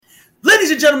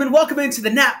Ladies and gentlemen, welcome into the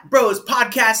Nap Bros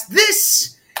podcast.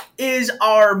 This is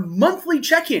our monthly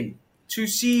check-in to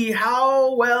see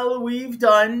how well we've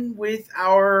done with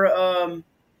our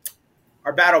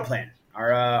battle plan,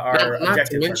 our Not to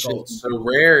objectives, our mention goals. the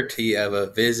rarity of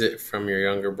a visit from your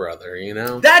younger brother, you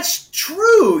know? That's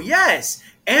true, yes.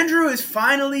 Andrew is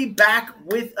finally back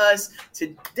with us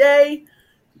today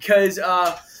because,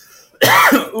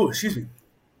 excuse me,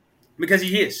 because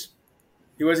he is.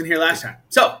 He wasn't here last time.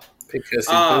 So, Because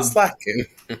he's been slacking.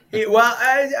 I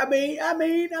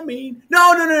mean,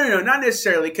 no, not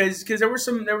necessarily, because there were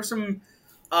some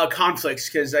conflicts.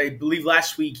 Because I believe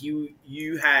last week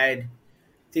you had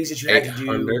things that you had to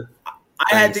do.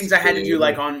 I had things I had to do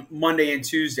like on Monday and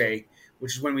Tuesday,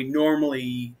 which is when we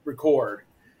normally record,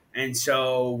 and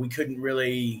so we couldn't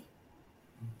really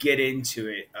get into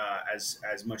it as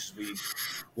much as we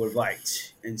would have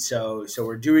liked. And so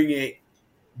we're doing it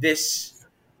this.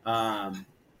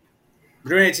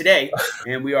 We're doing it today,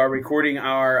 and we are recording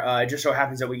our. It just so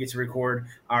happens that we get to record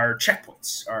our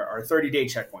checkpoints, our 30-day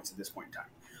checkpoints at this point in time.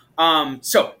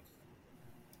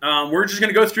 We're just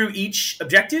going to go through each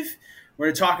objective. We're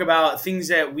going to talk about things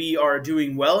that we are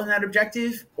doing well in that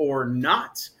objective or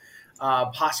not,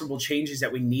 possible changes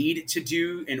that we need to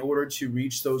do in order to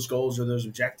reach those goals or those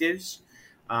objectives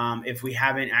if we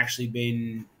haven't actually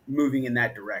been moving in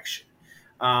that direction.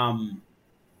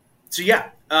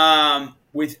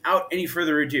 Without any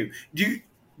further ado, do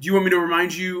you want me to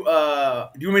remind you?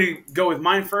 Do you want me to go with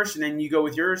mine first, and then you go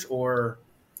with yours, or?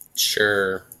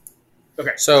 Sure.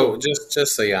 Okay. So cool. just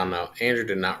so y'all know, Andrew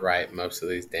did not write most of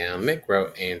these down. Nick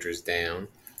wrote Andrew's down,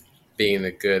 being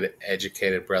the good,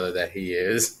 educated brother that he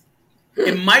is.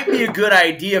 It might be a good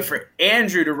idea for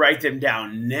Andrew to write them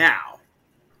down now.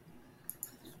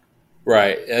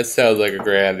 Right. That sounds like a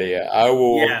great idea. I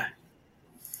will. Yeah.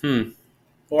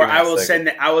 Or I will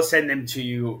send them to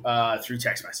you through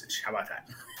text message. How about that?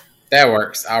 That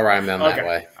works. I'll write them down that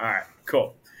way. All right.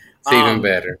 Cool. It's even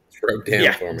better. Wrote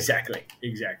down for me.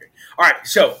 Exactly. All right.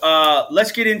 So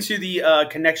let's get into the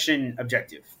connection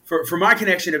objective. For my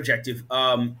connection objective,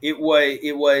 it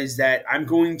was that I'm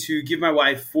going to give my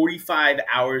wife 45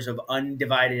 hours of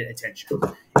undivided attention.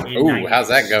 Ooh, how's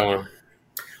that going?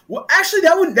 Well, actually,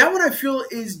 that one I feel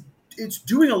it's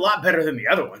doing a lot better than the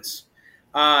other ones.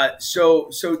 So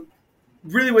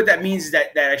really what that means is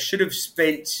that I should have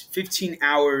spent 15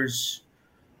 hours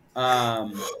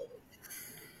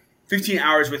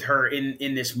with her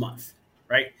in this month.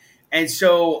 Right. And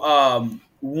so,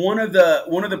 one of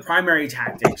the primary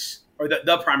tactics, or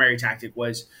the primary tactic,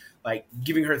 was like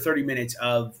giving her 30 minutes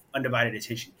of undivided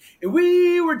attention. And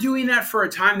we were doing that for a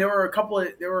time. There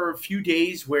were a few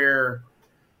days where,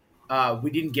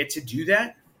 we didn't get to do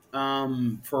that.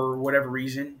 For whatever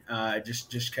reason, just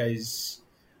because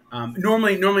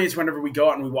normally it's whenever we go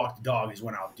out and we walk the dog is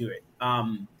when I'll do it.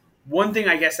 One thing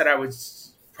I guess that I would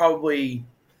probably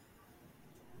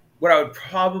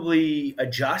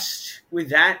adjust with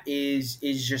that is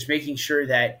just making sure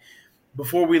that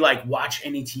before we like watch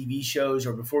any TV shows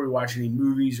or before we watch any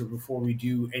movies or before we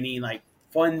do any like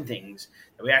fun things,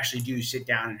 that we actually do sit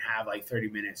down and have like 30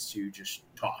 minutes to just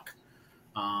talk.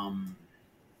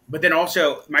 But then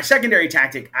also my secondary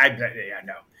tactic, I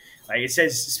know, like it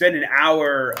says spend an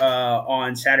hour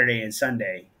on Saturday and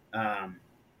Sunday,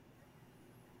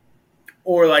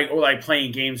 or like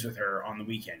playing games with her on the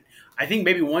weekend. I think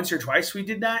maybe once or twice we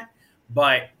did that,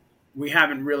 but we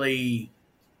haven't really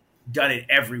done it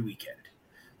every weekend.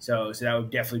 So that would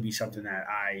definitely be something that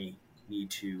I need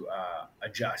to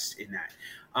adjust in that.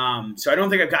 So I don't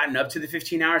think I've gotten up to the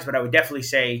 15 hours, but I would definitely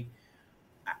say,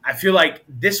 I feel like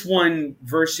this one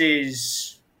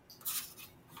versus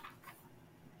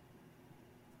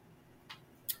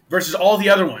all the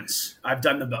other ones, I've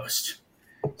done the most.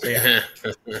 So, yeah.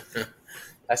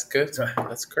 That's good. So,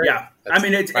 that's great. Yeah,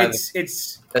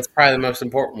 that's that's probably the most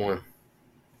important one.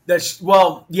 Yes.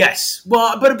 Well,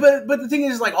 but the thing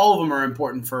is, like, all of them are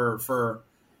important for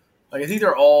like, I think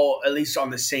they're all at least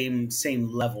on the same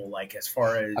level, like, as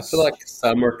far as... I feel like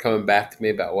some are coming back to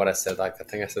me about what I said. Like, I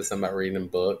think I said something about reading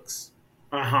books.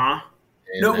 Uh-huh.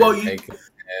 No, well,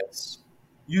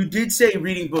 you did say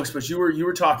reading books, but you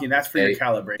were talking, that's for your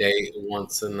calibrate. Date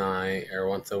once a night or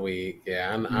once a week.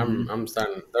 Yeah, I'm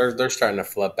starting... They're starting to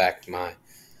flood back to my...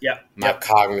 Yeah. My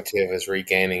cognitive is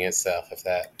regaining itself, if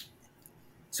that...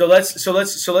 So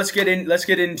let's get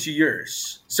into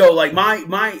yours. So like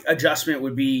my adjustment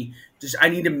would be just I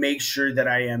need to make sure that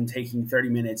I am taking 30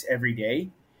 minutes every day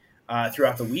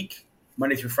throughout the week,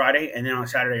 Monday through Friday, and then on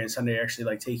Saturday and Sunday actually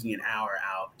like taking an hour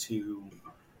out to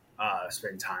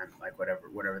spend time, like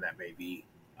whatever that may be,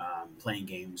 playing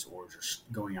games or just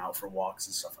going out for walks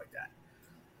and stuff like that.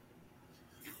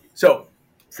 So,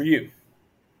 for you,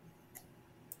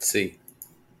 See.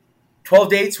 12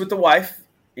 dates with the wife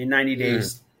in 90 Mm.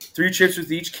 days, 3 trips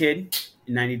with each kid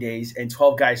in 90 days, and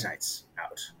 12 guys' nights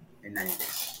out in 90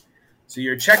 days. So,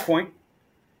 your checkpoint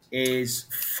is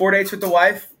 4 dates with the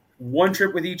wife, 1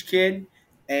 trip with each kid,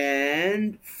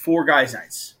 and 4 guys'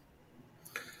 nights.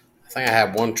 I think I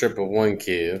had 1 trip with 1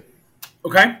 kid.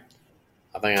 Okay?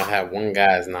 I think I've had 1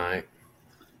 guy's night.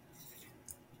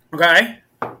 Okay?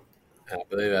 And I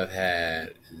believe I've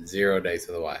had 0 dates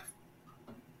with a wife.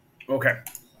 Okay.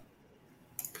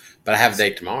 But I have a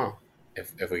date tomorrow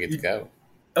if we get to go.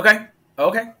 Okay.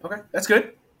 Okay. Okay. That's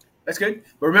good. That's good.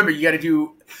 But remember, you got to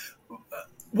do.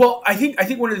 Well, I think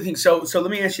one of the things. So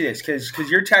let me ask you this, because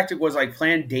your tactic was like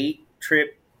plan date,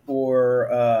 trip,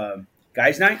 or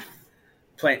guys' night.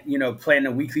 Plan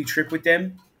a weekly trip with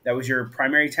them. That was your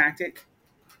primary tactic.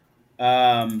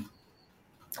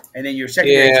 And then your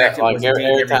secondary Yeah, tactic like was a date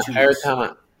every 2 weeks.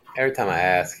 every time I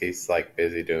ask, he's like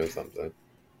busy doing something,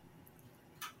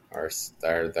 or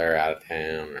they're out of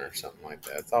town or something like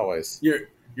that. It's always Your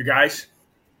guys.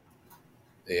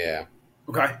 yeah.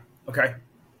 Okay. Okay.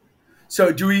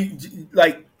 So do we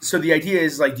like? So the idea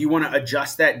is like, do you want to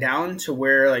adjust that down to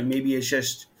where like maybe it's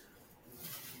just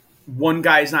one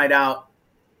guy's night out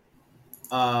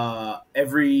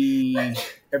every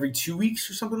 2 weeks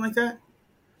or something like that?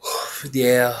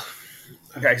 Yeah.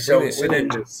 Okay, so we then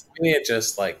need to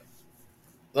just like,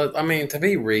 I mean, to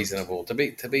be reasonable, to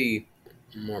be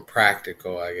more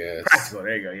practical, I guess. practical.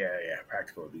 There you go. Yeah,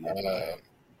 practical would be good.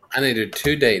 I need to do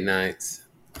 2 date nights.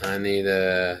 I need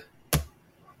to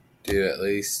do at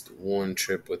least 1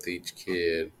 trip with each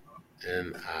kid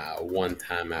and 1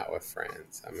 time out with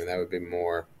friends. I mean, that would be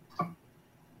more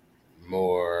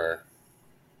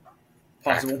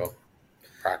Possible.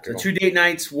 practical. So 2 date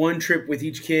nights, 1 trip with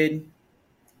each kid,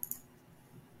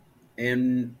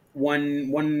 and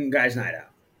one guy's night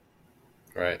out.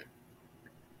 Right.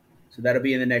 So that'll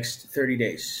be in the next 30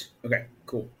 days. Okay,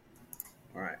 cool.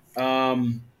 All right.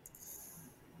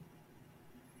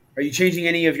 Are you changing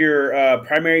any of your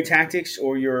primary tactics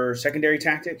or your secondary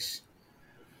tactics?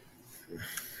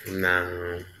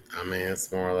 No, I mean,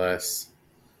 it's more or less.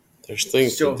 There's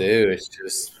things Still- to do. It's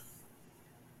just,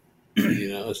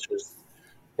 it's just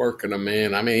working them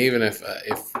in. I mean, even if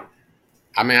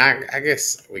I mean, I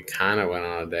guess we kind of went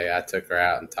on a day. I took her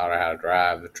out and taught her how to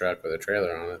drive the truck with a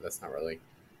trailer on it. That's not really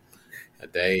a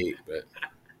date, but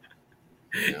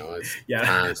it's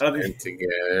time spent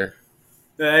together.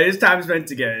 It is time spent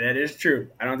together. That is true.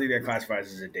 I don't think that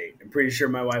classifies as a date. I'm pretty sure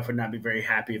my wife would not be very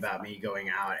happy about me going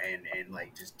out and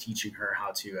like just teaching her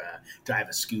how to drive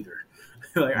a scooter.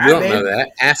 Like, you don't know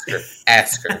that. Ask her.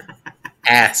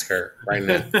 Ask her right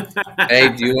now.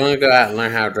 Hey, do you want to go out and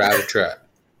learn how to drive a truck?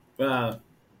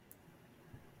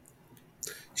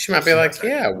 She might be like,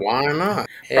 yeah, why not?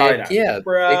 Probably not. Yeah,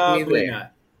 Probably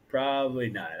not.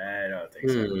 Probably not. I don't think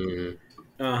so.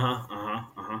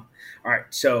 All right.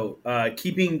 So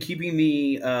keeping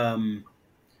the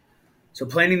so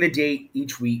planning the date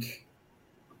each week,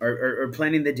 or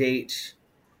planning the date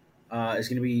is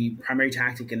going to be primary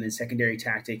tactic, and then secondary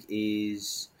tactic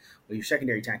is your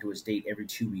secondary tactic was date every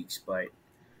 2 weeks, but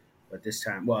this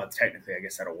time, well, technically, I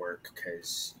guess that'll work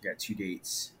because you got 2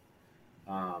 dates.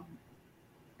 All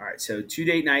right, so 2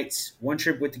 date nights, 1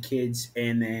 trip with the kids,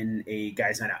 and then a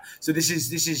guys' night out. So this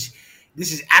is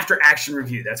after action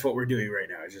review. That's what we're doing right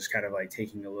now. It's just kind of like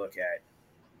taking a look at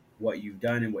what you've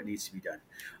done and what needs to be done.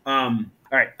 All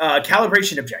right,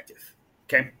 calibration objective.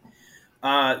 Okay,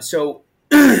 so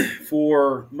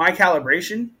for my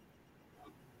calibration,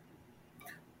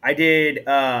 I did.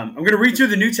 I'm going to read through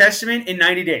the New Testament in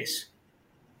 90 days.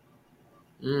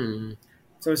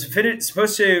 So it's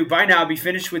supposed to, by now, be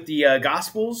finished with the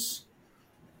Gospels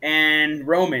and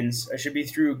Romans. I should be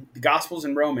through the Gospels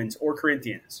and Romans or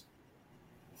Corinthians.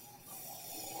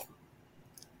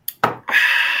 How's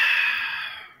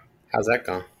that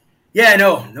going? Yeah,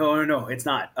 no, it's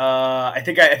not. I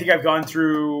think I've gone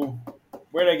through.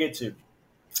 Where did I get to?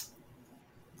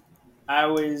 I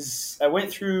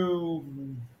went through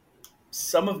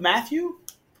some of Matthew,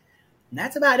 and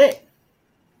that's about it.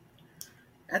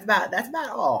 That's about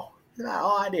all. That's about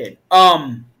all I did.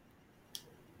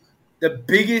 The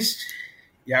biggest,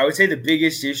 I would say the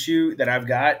biggest issue that I've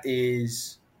got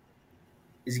is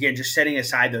again just setting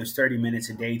aside those 30 minutes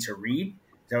a day to read.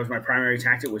 That was my primary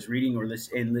tactic, was reading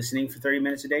and listening for 30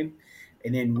 minutes a day,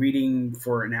 and then reading and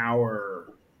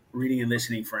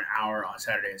listening for an hour on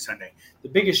Saturday and Sunday. The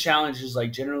biggest challenge is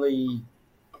like generally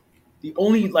the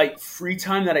only like free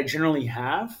time that I generally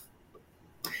have.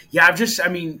 Yeah, I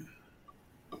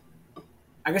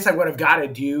guess like what I've got to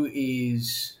do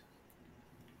is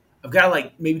I've I've got to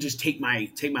like maybe just take my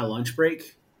lunch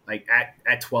break like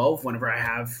at 12 whenever I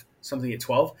have something at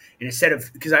 12, and instead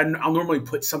of because I'll normally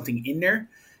put something in there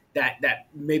that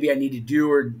maybe I need to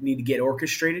do or need to get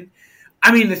orchestrated.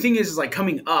 I mean, the thing is like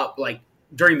coming up like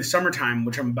during the summertime,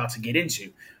 which I'm about to get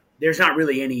into, there's not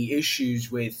really any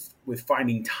issues with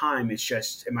finding time. It's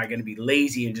just, am I going to be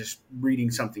lazy and just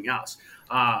reading something else?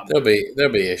 There'll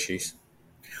be issues.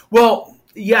 Well,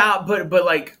 yeah, but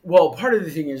like, well, part of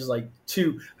the thing is like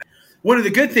too. One of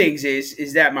the good things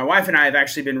is that my wife and I have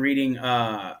actually been reading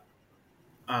the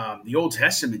Old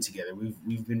Testament together.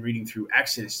 We've been reading through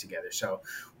Exodus together, so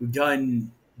we've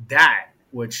done that,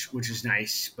 which is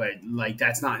nice. But like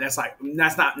that's not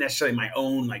necessarily my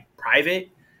own like private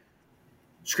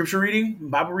scripture reading,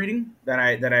 Bible reading that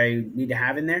I need to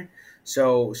have in there.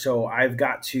 So I've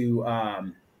got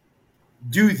to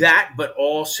do that, but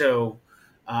also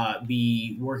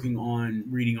be working on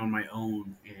reading on my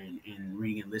own and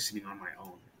reading and listening on my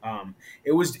own.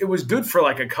 It was good for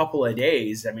like a couple of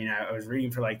days. I mean, I was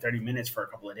reading for like 30 minutes for a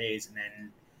couple of days, and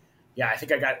then yeah, I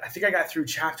think I got through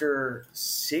chapter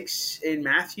 6 in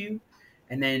Matthew,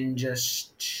 and then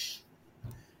just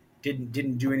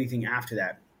didn't do anything after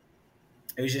that.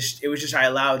 It was just I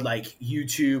allowed like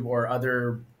YouTube or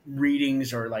other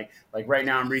readings or like right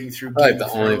now I'm reading through. I like the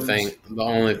only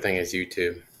thing is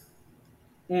YouTube.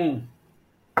 Mm.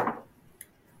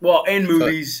 Well, and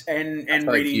movies and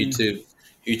reading. Like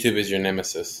YouTube is your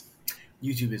nemesis.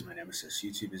 YouTube is my nemesis.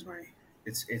 YouTube is my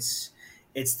it's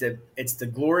the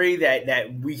glory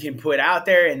that we can put out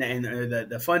there and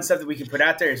the fun stuff that we can put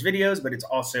out there as videos, but it's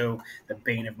also the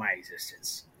bane of my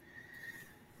existence.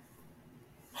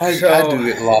 I do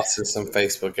get lost in some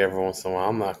Facebook every once in a while.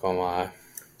 I'm not gonna lie.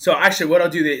 So actually, what I'll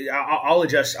do, I'll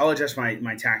adjust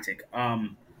my tactic.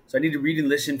 So I need to read and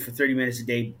listen for 30 minutes a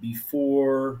day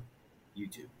before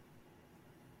YouTube.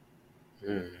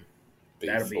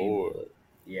 That'll be,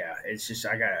 yeah. It's just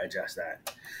I gotta adjust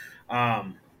that.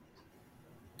 And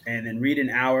then read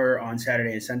an hour on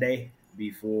Saturday and Sunday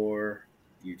before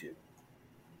YouTube.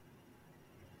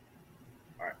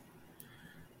 All right.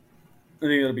 I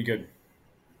think that'll be good.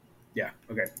 Yeah.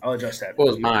 Okay. I'll adjust that. What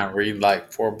was mine? Read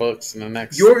like 4 books in the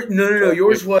next. No.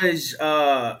 Yours was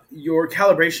your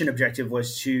calibration objective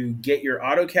was to get your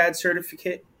AutoCAD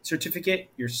certificate,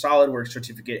 your SolidWorks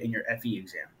certificate, and your FE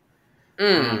exam.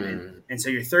 And so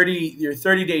your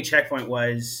 30-day checkpoint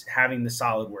was having the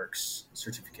SolidWorks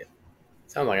certificate.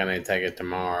 Sounds like I need to take it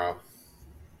tomorrow.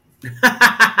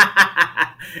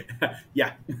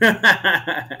 Yeah.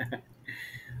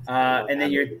 And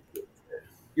then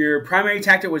your primary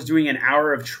tactic was doing an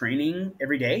hour of training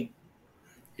every day.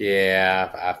 Yeah,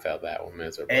 I felt that one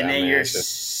miserable. And then your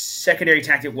secondary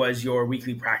tactic was your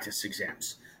weekly practice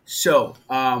exams. So,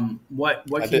 what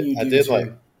can you do?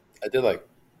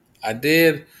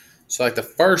 So like the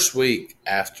first week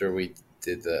after we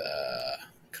did the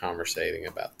conversating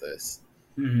about this.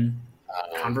 Mm-hmm.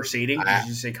 Conversating? Did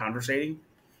you say conversating?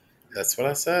 That's what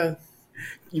I said.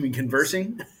 You mean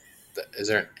conversing? Is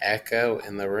there an echo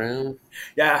in the room?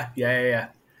 Yeah. Yeah,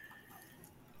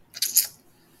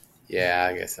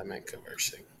 I guess I meant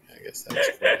conversing. I guess that was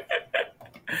cool.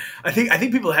 I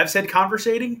think people have said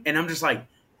conversating, and I'm just like,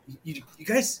 you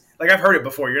guys, like I've heard it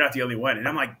before. You're not the only one, and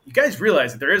I'm like, you guys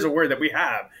realize that there is a word that we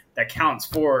have that counts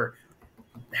for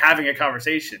having a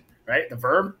conversation, right? The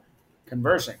verb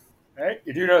conversing, right?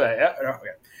 You do know that, yeah? Okay.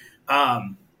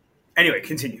 Anyway,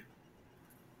 continue.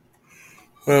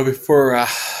 Well, before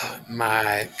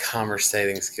my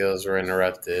conversating skills were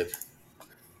interrupted,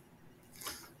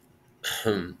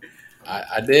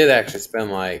 I did actually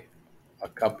spend like a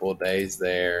couple of days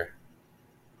there,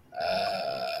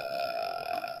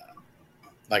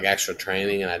 like actual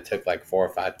training, and I took like 4 or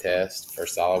 5 tests for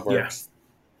SolidWorks.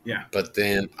 Yeah. But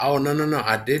then, no,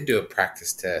 I did do a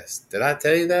practice test. Did I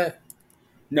tell you that?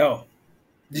 No.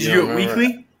 Did you do it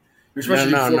weekly? You're supposed to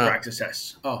do 4 practice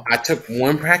tests. Oh. I took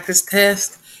 1 practice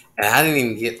test, and I didn't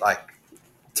even get like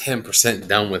 10%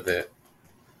 done with it.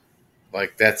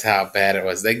 Like, that's how bad it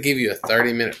was. They give you a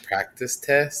 30-minute practice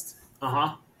test.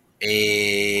 Uh-huh.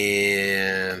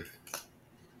 And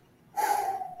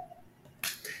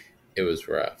it was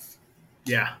rough.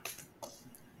 Yeah.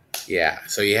 Yeah.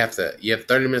 So you have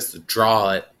 30 minutes to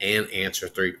draw it and answer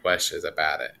 3 questions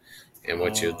about it. And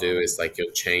what you'll do is like you'll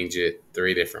change it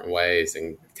 3 different ways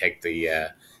and take the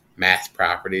math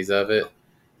properties of it.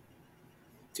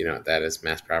 Do you know what that is,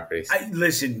 math properties?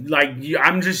 Listen, like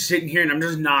I'm just sitting here and I'm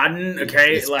just nodding.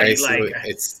 Okay, it's not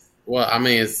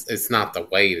the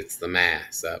weight; it's the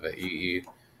mass of it.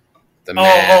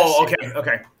 Mass.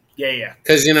 Okay, yeah.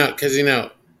 Because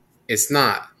it's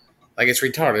not like it's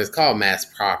retarded. It's called mass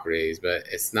properties, but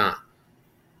it's not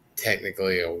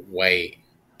technically a weight,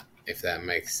 if that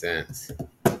makes sense.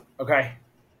 Okay.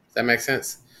 Does that make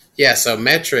sense? Yeah, so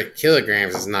metric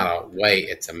kilograms is not a weight,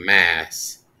 it's a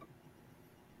mass.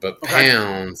 But Okay.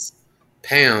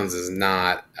 pounds is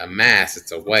not a mass,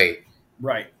 it's a weight.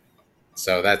 Right.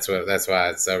 So that's why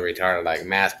it's so retarded, like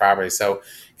mass property. So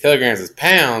kilograms is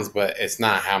pounds, but it's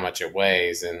not how much it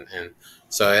weighs, and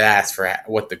so it asks for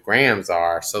what the grams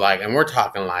are. So like, and we're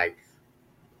talking like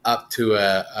up to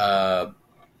a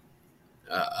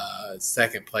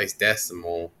second place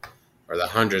decimal, or the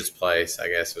hundredths place, I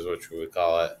guess is what we would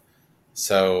call it.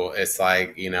 So it's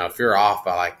like, if you're off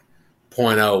by like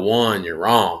 0.01, you're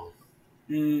wrong.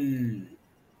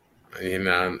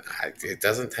 It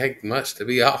doesn't take much to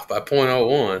be off by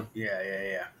 0.01.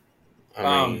 Yeah.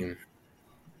 I mean,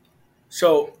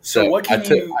 so what can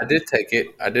you? I did take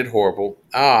it. I did horrible.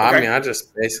 Okay. I mean, I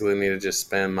just basically need to just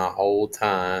spend my whole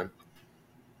time.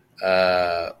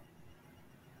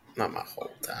 Not my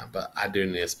whole time, but I do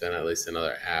need to spend at least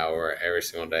another hour every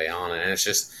single day on it, and it's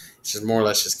just more or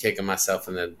less just kicking myself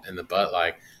in the butt,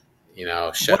 like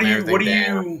shutting everything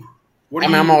down.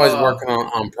 I'm always working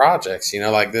on projects,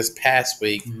 like this past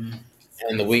week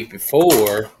and the week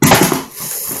before.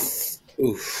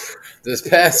 This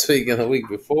past week and the week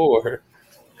before,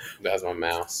 that's my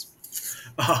mouse.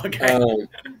 Okay.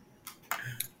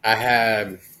 I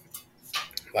had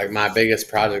like my biggest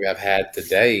project I've had to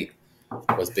date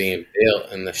was being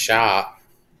built in the shop.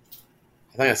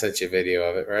 I think I sent you a video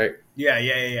of it, right? Yeah.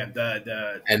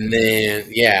 And then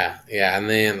and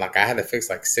then like I had to fix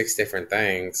like 7 different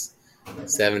things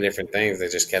that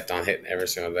just kept on hitting every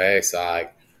single day. So I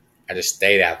just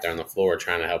stayed out there on the floor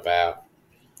trying to help out.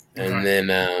 And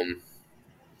then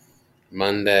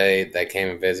Monday they came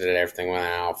and visited. Everything went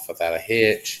off without a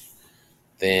hitch.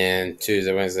 Then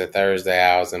Tuesday, Wednesday, Thursday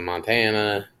I was in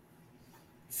Montana.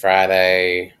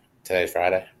 Today's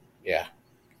Friday. Yeah.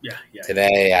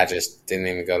 Today I just didn't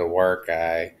even go to work.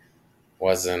 I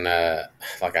wasn't I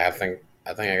think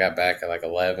I got back at like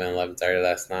 11:30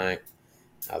 last night.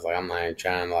 I was like, I'm not even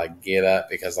trying to like get up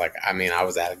because I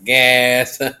was out of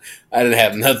gas. I didn't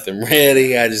have nothing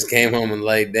ready. I just came home and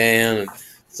laid down, and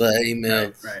so I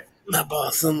emailed my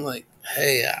boss. I'm like,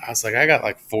 hey, I was like, I got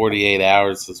like 48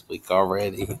 hours this week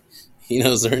already.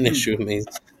 Is there an issue with me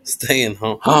staying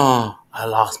home? Oh, I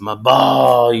lost my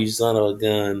ball, you son of a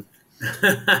gun.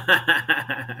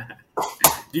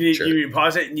 Do you need to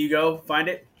pause it and you go find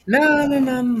it? No. I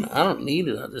don't need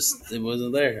it. It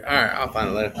wasn't there. All right, I'll find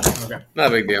it later. Okay, not a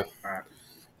big deal. All right.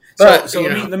 But so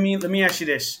let me ask you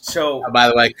this. So by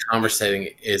the way,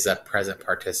 conversating is a present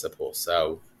participle.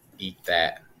 So eat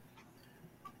that.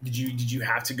 Did you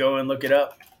have to go and look it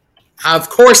up? Of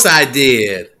course I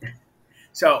did.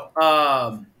 So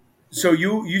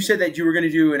you said that you were going to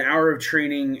do an hour of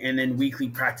training and then weekly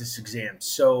practice exams.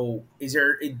 So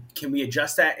can we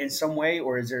adjust that in some way,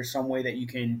 or is there some way that you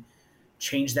can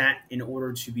change that in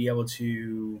order to be able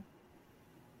to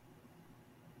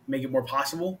make it more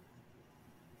possible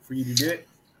for you to do it?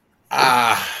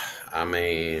 I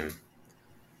mean,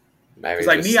 maybe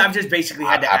like me, I've just basically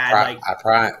had to add.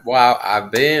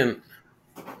 I've been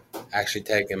actually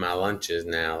taking my lunches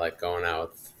now, like going out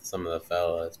with some of the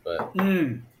fellas, but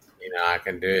I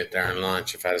can do it during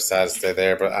lunch if I decide to stay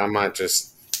there. But I might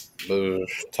just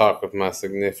talk with my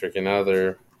significant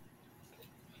other,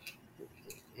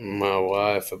 my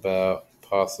wife, about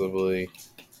possibly,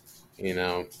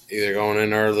 either going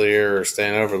in earlier or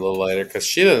staying over a little later, because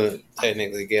she doesn't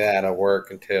technically get out of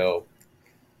work until,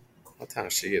 what time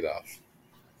does she get off?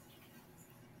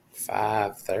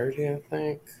 5:30, I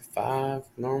think. 5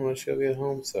 normally she'll get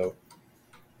home, so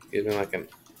gives me I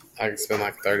can spend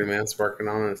like 30 minutes working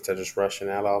on it instead of just rushing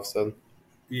out all of a sudden.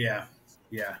 Yeah.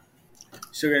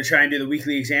 So we're going to try and do the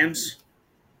weekly exams?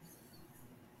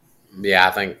 Yeah,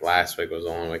 I think last week was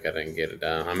the only week I didn't get it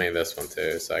done. I mean, this one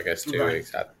too, so I guess 2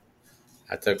 weeks.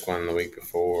 I took one the week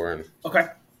before and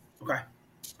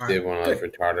did one of those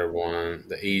retarded one,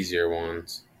 the easier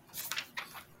ones.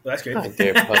 Well, that's good. Hi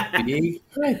there, puppy.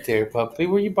 Hi there, puppy.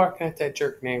 Were you barking at that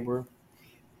jerk neighbor?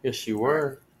 Yes, you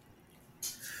were.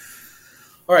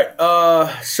 All right.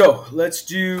 So let's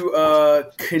do.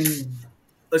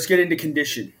 Let's get into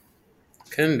condition.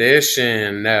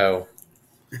 Condition, no.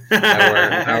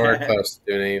 Nowhere close to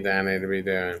doing anything I need to be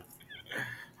doing.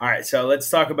 All right. So let's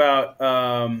talk about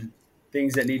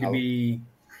things that need to be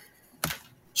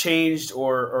changed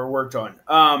or worked on.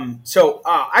 So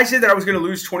I said that I was going to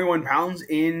lose 21 pounds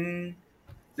in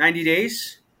 90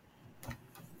 days.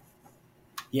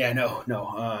 Yeah, no,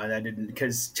 that didn't,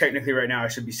 because technically right now I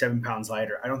should be 7 pounds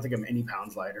lighter. I don't think I'm any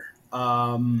pounds lighter.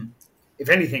 if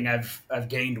anything, I've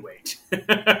gained weight.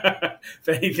 If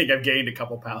anything, I've gained a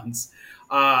couple pounds.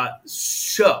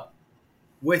 So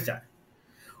with that,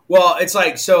 well, it's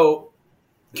like so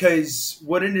because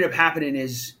what ended up happening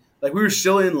is like we were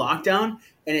still in lockdown,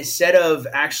 and instead of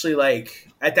actually like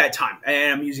at that time,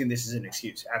 and I'm using this as an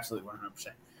excuse, absolutely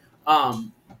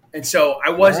 100%. And so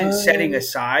I wasn't setting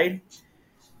aside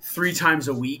 3 times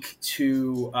a week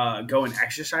to go and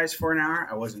exercise for an hour.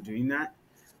 I wasn't doing that.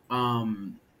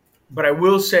 But I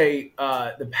will say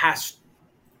the past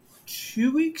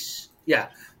 2 weeks,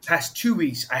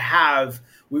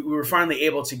 we were finally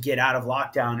able to get out of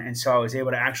lockdown. And so I was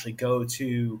able to actually go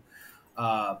to,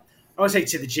 I won't say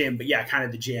to the gym, but yeah, kind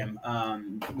of the gym.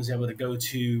 Was able to go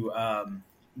to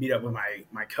meet up with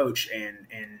my coach and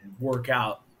work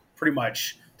out pretty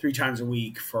much 3 times a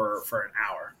week for an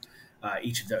hour.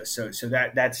 Each of those. So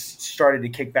that's started to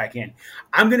kick back in.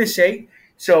 I'm going to say,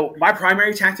 so my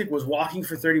primary tactic was walking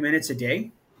for 30 minutes a day.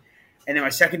 And then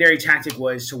my secondary tactic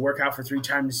was to work out for 3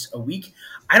 times a week.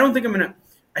 I don't think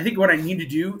I think what I need to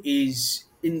do is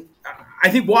I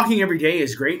think walking every day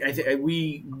is great. I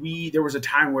think there was a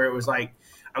time where it was like,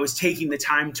 I was taking the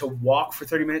time to walk for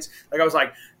 30 minutes. Like I was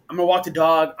like, I'm going to walk the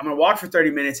dog. I'm going to walk for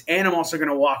 30 minutes. And I'm also going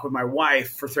to walk with my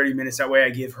wife for 30 minutes. That way I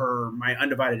give her my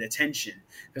undivided attention.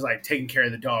 Because like taking care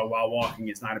of the dog while walking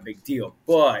is not a big deal.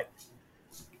 But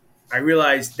I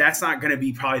realized that's not going to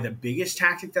be probably the biggest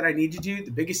tactic that I need to do.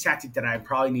 The biggest tactic that I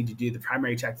probably need to do, the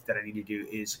primary tactic that I need to do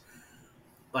is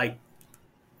like,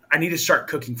 I need to start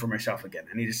cooking for myself again.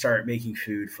 I need to start making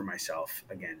food for myself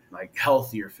again, like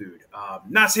healthier food.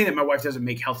 Not saying that my wife doesn't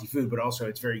make healthy food, but also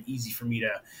it's very easy for me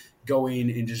to go in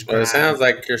and just grab. Well, it sounds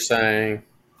like you're saying.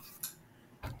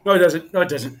 No, it doesn't. No, it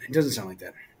doesn't. It doesn't sound like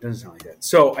that. It doesn't sound like that.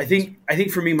 So I think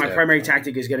for me, my primary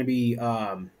tactic is going to be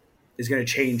is going to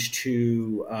change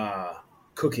to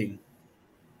cooking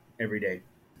every day.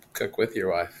 Cook with your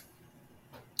wife.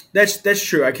 That's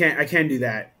true. I can do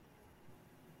that.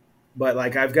 But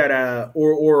like I've got to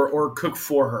or cook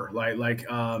for her, like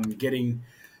getting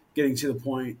to the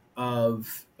point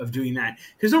of doing that,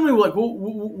 because normally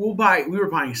we'll buy, we were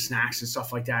buying snacks and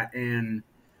stuff like that, and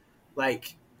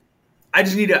like I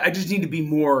just need to be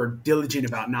more diligent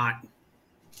about not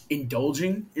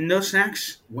indulging in those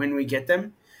snacks when we get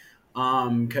them,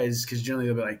 because generally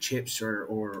they'll be like chips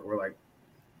or like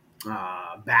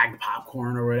bagged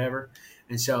popcorn or whatever,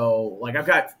 and so like I've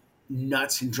got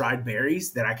nuts and dried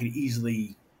berries that I could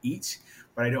easily eat,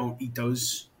 but I don't eat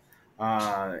those.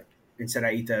 Instead,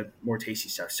 I eat the more tasty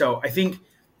stuff. So I think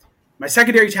my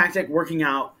secondary tactic, working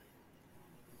out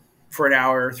for an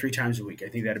hour 3 times a week. I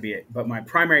think that'd be it. But my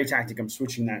primary tactic, I'm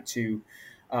switching that to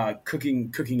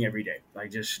cooking every day.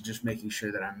 Like just making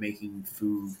sure that I'm making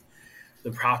food,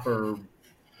 the proper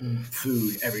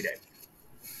food every day.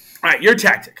 All right, your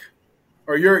tactic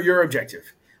or your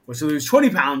objective was to lose 20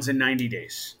 pounds in 90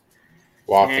 days.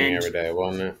 Walking every day,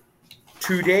 wasn't it?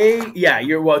 Today,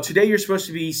 today you're supposed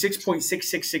to be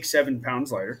 6.6667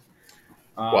 pounds lighter.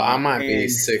 Well, I might be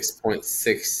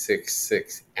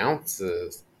 6.666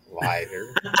 ounces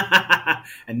lighter.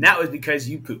 And that was because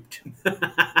you pooped.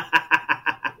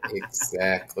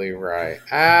 Exactly right.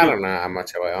 I don't know how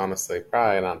much I weigh, honestly.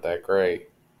 Probably not that great.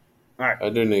 All right. I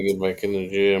do need to get back in the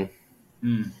gym.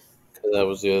 Because that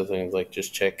was the other thing, like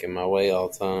just checking my weight all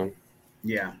the time.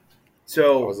 Yeah.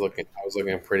 So I was looking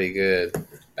pretty good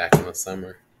back in the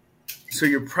summer. So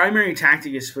your primary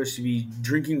tactic is supposed to be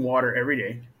drinking water every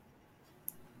day.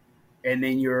 And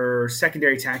then your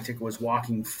secondary tactic was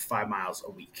walking 5 miles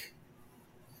a week.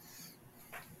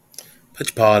 Put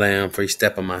your paw down before you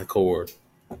step on my cord.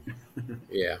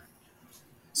 Yeah.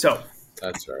 So.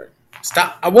 That's right.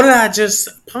 Stop. What did I just...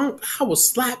 Punk, I will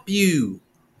slap you.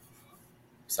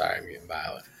 Sorry, I'm getting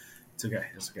violent. It's okay.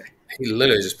 It's okay. He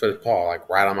literally just put his paw like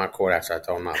right on my cord after I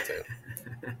told him not to.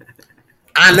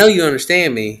 I know you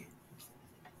understand me.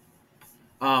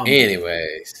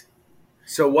 Anyways.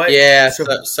 So what? Yeah.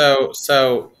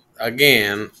 So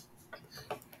again,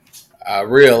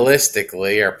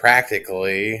 realistically or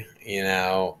practically,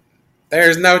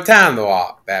 there's no time to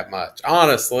walk that much.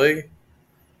 Honestly,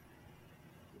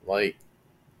 like,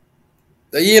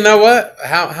 you know what?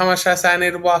 How much I say I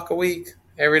need to walk a week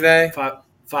every day? Five.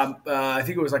 I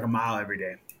think it was like a mile every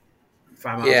day.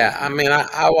 5 miles. Yeah, I mean,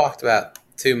 I walked about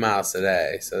 2 miles a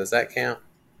day. So does that count?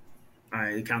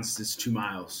 It counts as 2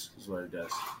 miles is what it does.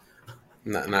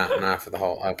 Not for the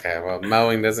whole. Okay, well,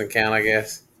 mowing doesn't count, I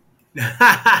guess.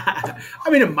 I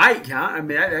mean, it might count. I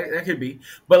mean, that could be.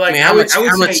 But like, how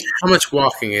much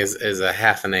walking is a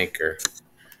half an acre?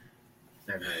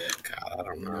 God, I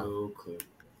don't know. No clue.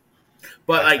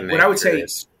 But like, what I would say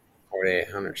is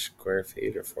 4,800 square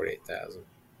feet or 48,000.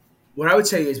 what I would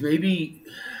say is maybe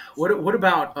what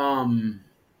about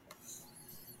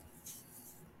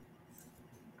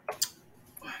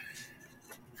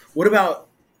what about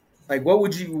like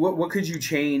what could you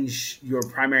change your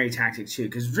primary tactic to?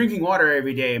 Because drinking water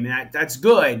every day, I mean that's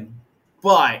good,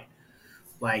 but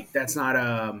like that's not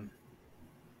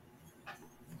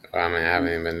I mean, I haven't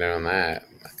even been doing that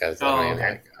because I oh mean, okay.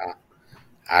 like,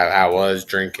 I was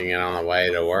drinking it on the way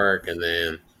to work, and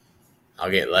then I'll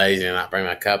get lazy and not bring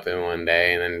my cup in one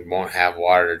day, and then won't have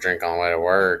water to drink on the way to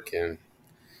work, and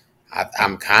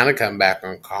I'm kind of coming back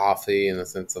on coffee in the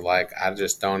sense of like I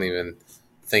just don't even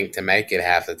think to make it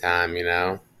half the time, you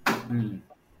know. Hmm.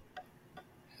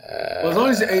 Well, as long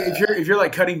as Uh, if you're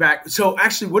like cutting back. So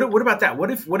actually, what about that?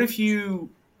 What if you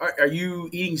are you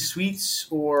eating sweets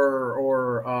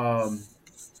or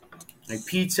like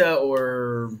pizza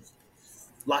or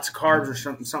lots of carbs or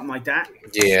something like that?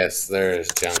 yes, there is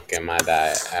junk in my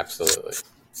diet, absolutely.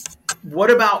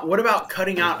 What about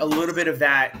cutting out a little bit of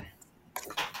that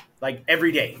like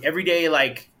every day? Every day,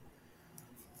 like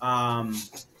um,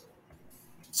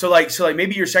 so like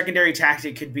maybe your secondary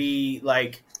tactic could be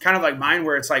like kind of like mine,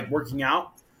 where it's like working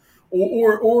out,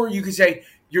 or you could say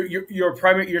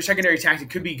your secondary tactic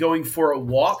could be going for a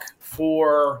walk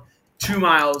for 2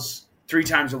 miles 3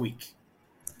 times a week.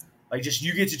 Like just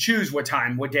you get to choose what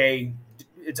time, what day.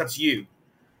 It's up to you,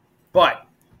 but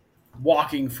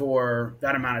walking for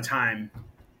that amount of time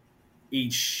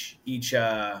each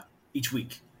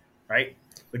week, right?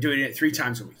 But doing it 3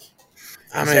 times a week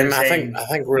I instead mean, of saying, I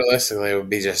think realistically it would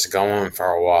be just going for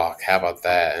a walk. How about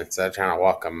that? Instead of trying to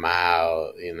walk a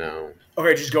mile, you know,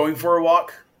 okay, just going for a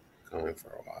walk going for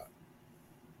a walk.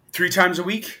 3 times a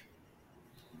week.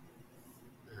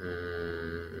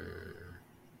 Mm,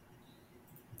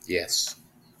 yes.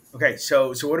 Okay,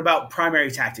 so what about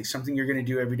primary tactics? Something you're going to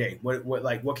do every day.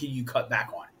 What can you cut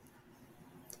back on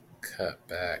Cut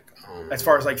back as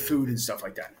far as like on food and stuff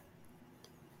like that?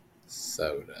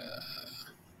 soda,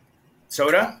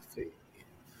 Soda. coffee.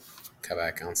 Cut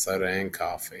back on soda and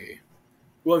coffee.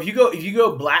 Well, if you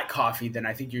go black coffee, then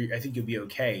I think you'll be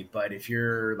okay. But if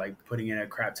you're like putting in a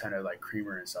crap ton of like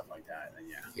creamer and stuff like that, then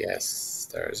yeah. Yes,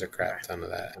 there's a Okay. crap ton of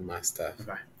that in my stuff.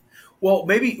 Okay. Well,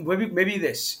 maybe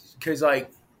this because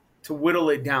like to whittle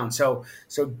it down. So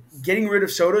getting rid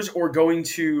of sodas or going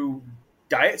to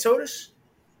diet sodas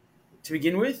to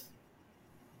begin with,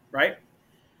 right?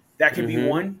 That could be Mm-hmm.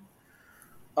 one.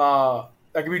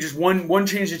 That could be just one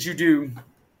change that you do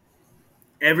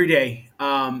every day.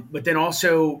 But then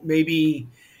also maybe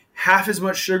half as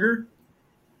much sugar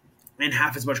and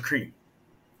half as much cream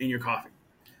in your coffee.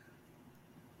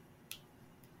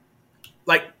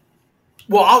 Like,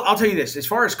 well, I'll tell you this as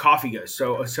far as coffee goes.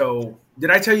 So did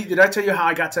I tell you how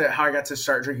I got to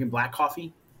start drinking black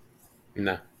coffee?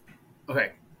 No.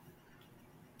 Okay,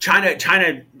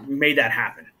 China made that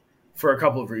happen for a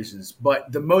couple of reasons,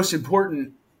 but the most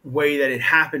important way that it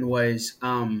happened was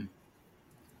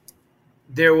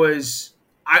there was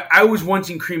I was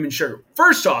wanting cream and sugar.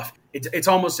 First off, it's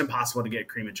almost impossible to get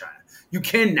cream in China. You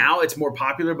can now; it's more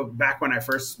popular, but back when I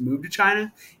first moved to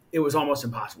China, it was almost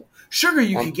impossible. Sugar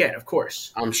you I'm, could get, of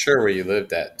course. I'm sure where you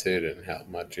lived at too didn't help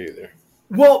much either.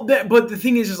 Well, but the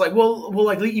thing is like, well,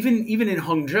 like even in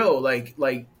Hangzhou,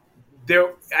 like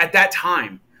there at that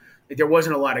time, like, there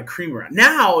wasn't a lot of cream around.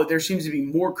 Now there seems to be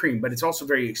more cream, but it's also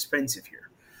very expensive here.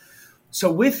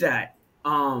 So with that,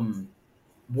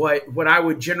 what I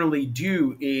would generally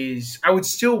do is I would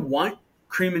still want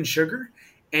cream and sugar,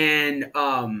 and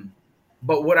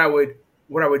but what I would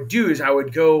do is I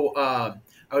would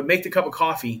make the cup of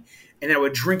coffee and I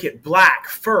would drink it black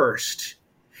first,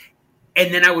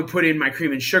 and then I would put in my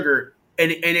cream and sugar,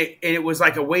 and it was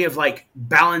like a way of like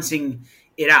balancing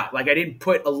it out. Like I didn't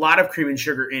put a lot of cream and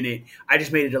sugar in it. I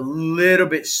just made it a little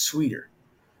bit sweeter,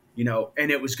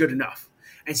 and it was good enough.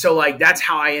 And so like that's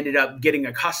how I ended up getting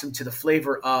accustomed to the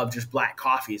flavor of just black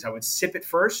coffee. Is I would sip it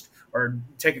first or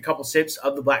take a couple sips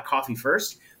of the black coffee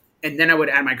first, and then I would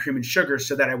add my cream and sugar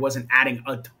so that I wasn't adding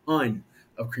a ton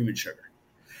of cream and sugar.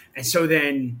 And so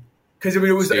then because I mean,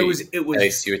 it was So it was it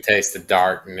was you would taste the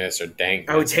darkness or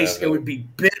I would dankness taste of it it. would be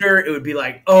bitter. It would be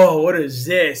like, oh, what is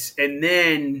this? And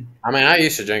then, I mean, I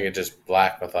used to drink it just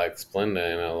black with like Splenda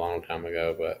in it a long time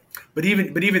ago, but but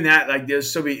even that, like, it'll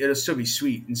still be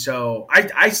sweet. And so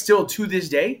I still to this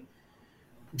day,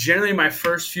 generally my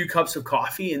first few cups of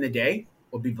coffee in the day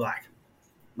will be black.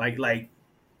 Like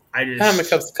I how many just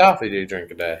cups of coffee do you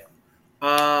drink a day?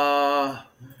 uh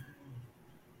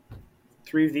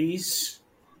 3 of these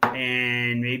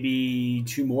and maybe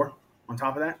two more on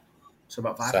top of that. So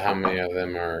about five. So how many of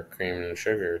them are cream and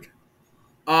sugared?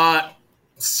 Uh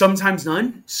sometimes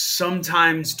none,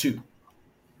 sometimes two.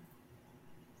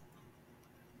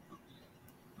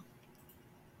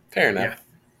 Fair enough.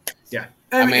 Yeah.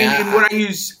 I mean, and what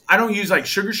I don't use like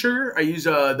sugar. I use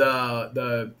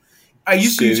I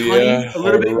used to use honey stevia a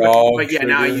little or bit, raw but sugar.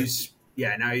 now I use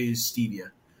stevia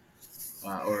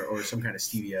or some kind of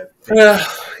stevia thing. Well,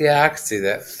 yeah, I can see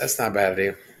that. That's not a bad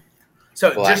idea.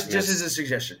 So Blackness. just as a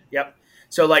suggestion, yep.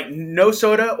 So like no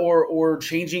soda or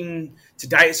changing to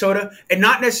diet soda, and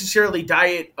not necessarily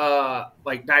diet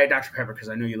like diet Dr Pepper, because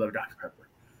I know you love Dr Pepper.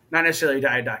 Not necessarily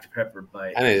diet Dr Pepper,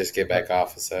 but I need to just get back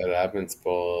off of soda. I've been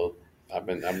spoiled. I've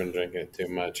been drinking it too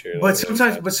much here. But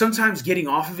sometimes getting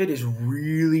off of it is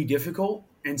really difficult,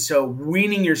 and so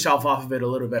weaning yourself off of it a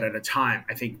little bit at a time,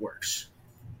 I think, works.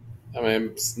 I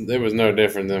mean, it was no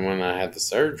different than when I had the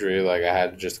surgery. Like, I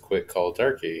had to just quit cold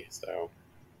turkey. So,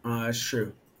 That's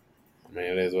true. I mean,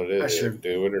 it is what it is. That's true.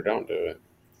 Do it or don't do it.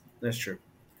 That's true.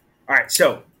 All right,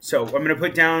 so I'm going to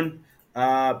put down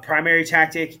primary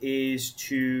tactic is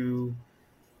to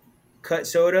cut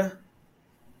soda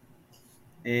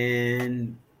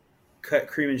and cut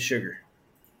cream and sugar.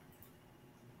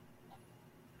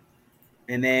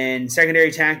 And then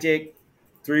secondary tactic,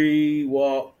 3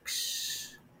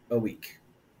 walks a week.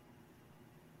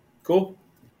 Cool?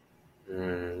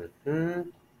 Mm-hmm.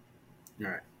 All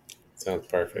right. Sounds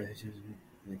perfect.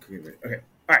 Okay. All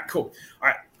right, cool. All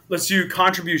right, let's do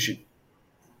contribution.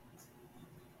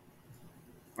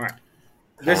 All right.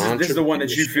 This is the one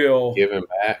that you feel giving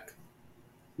back.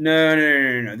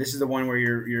 No. This is the one where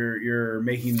you're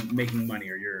making money,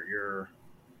 or you're.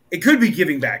 It could be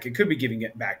giving back. It could be giving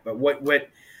it back. But what?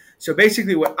 So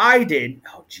basically, what I did.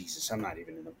 Oh Jesus, I'm not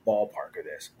even in the ballpark of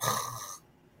this.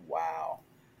 Wow.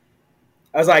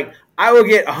 I was like, I will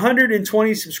get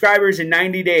 120 subscribers in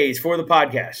 90 days for the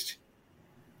podcast.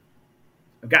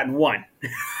 I've gotten 1.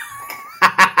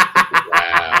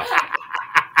 Wow.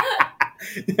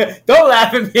 Don't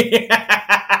laugh at me.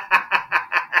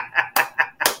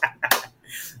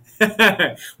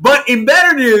 But in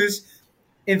better news,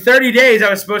 in 30 days, I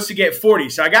was supposed to get 40.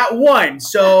 So I got 1.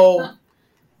 So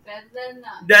better than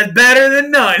none. That's better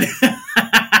than none.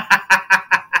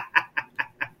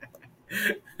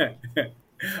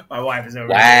 My wife is over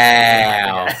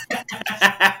Wow.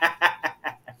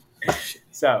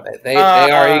 So they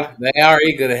are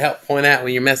eager to help point out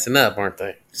when you're messing up, aren't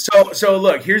they? So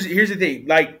look, here's the thing.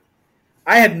 Like,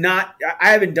 I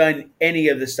haven't done any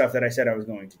of the stuff that I said I was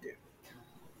going to do.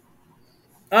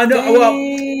 No, well,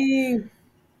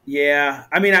 yeah.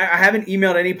 I mean, I haven't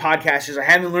emailed any podcasters. I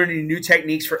haven't learned any new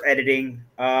techniques for editing.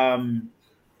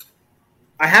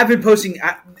 I have been posting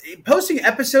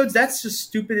episodes. That's the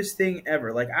stupidest thing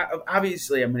ever. Like,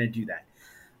 obviously, I'm going to do that.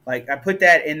 Like, I put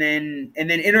that, and then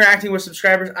interacting with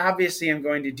subscribers. Obviously, I'm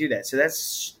going to do that. So that's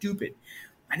stupid.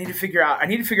 I need to figure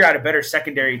out a better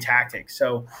secondary tactic.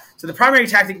 So the primary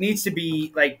tactic needs to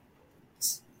be like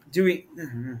doing.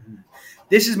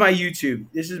 This is my YouTube.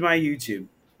 This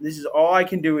is all I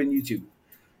can do in YouTube.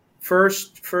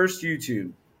 First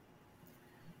YouTube.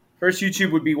 First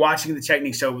YouTube would be watching the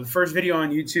techniques. So the first video on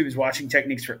YouTube is watching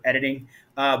techniques for editing.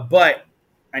 But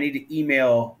I need to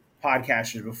email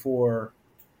podcasters before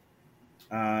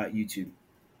YouTube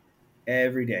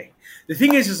every day. The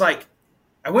thing is like,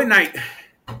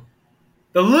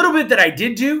 the little bit that I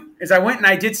did do is I went and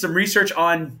I did some research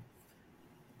on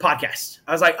podcasts.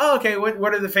 I was like, oh, okay,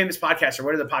 what are the famous podcasts, or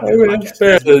what are the popular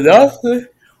podcasts?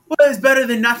 Well, it's better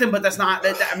than nothing, but that's not.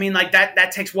 I mean, like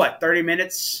that takes what, 30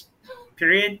 minutes,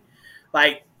 period.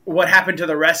 Like, what happened to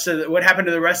the rest of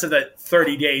the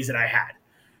 30 days that I had,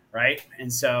 right?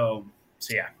 And so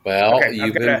yeah. Well, okay,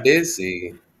 you've been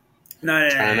busy. No.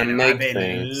 Trying to make I've been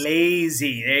things.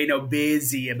 lazy. There ain't no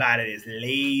busy about it. It's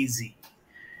lazy.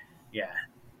 Yeah,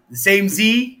 the same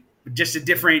Z, but just a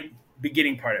different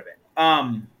beginning part of it.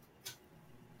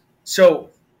 So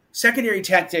secondary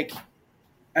tactic.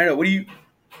 I don't know. What do you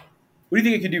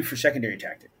think I could do for secondary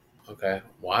tactic? Okay,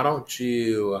 why don't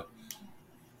you?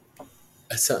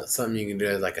 Something you can do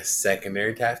as like a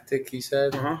secondary tactic. You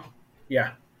said.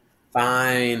 Yeah.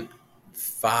 Find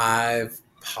 5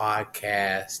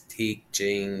 podcast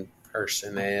teaching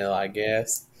personnel, I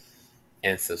guess,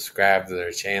 and subscribe to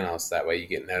their channels. That way you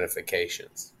get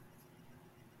notifications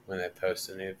when they post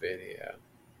a new video.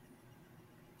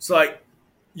 So, like,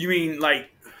 you mean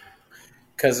like...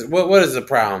 Because what is the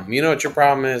problem? You know what your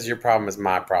problem is? Your problem is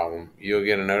my problem. You'll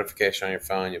get a notification on your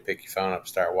phone. You'll pick your phone up,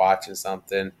 start watching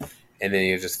something, and then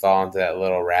you just fall into that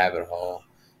little rabbit hole.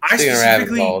 Speaking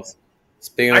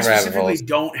of rabbit holes,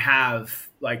 don't have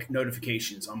like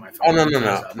notifications on my phone. Oh,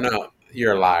 no.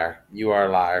 You're a liar. You are a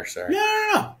liar, sir.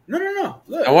 No.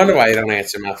 Look, I wonder why you don't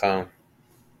answer my phone.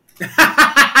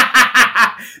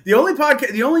 The only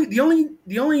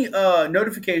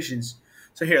notifications.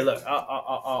 So here, look.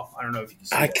 I don't know if you can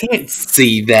see. I that. can't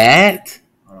see that.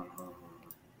 Let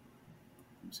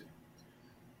me see.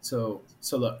 So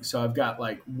look. So I've got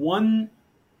like 1,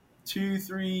 2,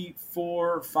 3,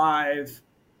 4, 5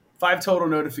 total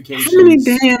notifications. How many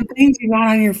damn things you got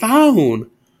on your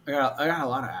phone? I got a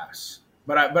lot of apps,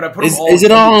 but I put them all. Is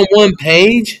it all on one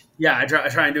page? Yeah, I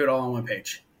try and do it all on one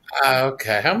page.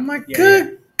 Okay. I'm like, Yeah,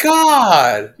 good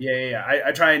God. Yeah.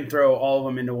 I try and throw all of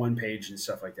them into one page and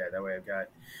stuff like that. That way I've got.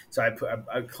 So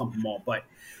I clump them all. But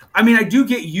I mean, I do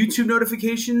get YouTube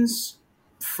notifications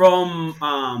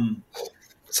from.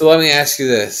 So let me ask you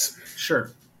this.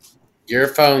 Sure. Your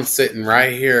phone's sitting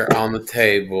right here on the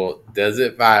table. Does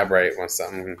it vibrate when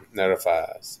something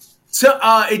notifies? So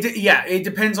it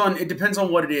depends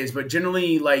on what it is, but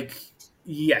generally like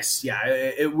yes, yeah,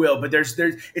 it will. But there's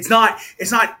it's not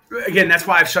again. That's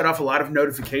why I've shut off a lot of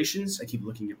notifications. I keep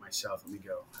looking at myself. Let me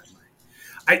go.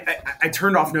 I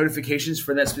turned off notifications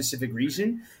for that specific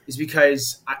reason, is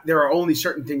because there are only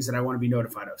certain things that I want to be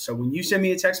notified of. So when you send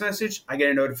me a text message, I get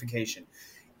a notification.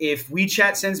 If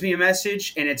WeChat sends me a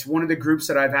message and it's one of the groups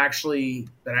that I actually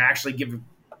give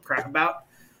a crap about,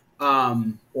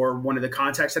 or one of the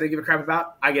contacts that I give a crap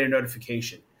about, I get a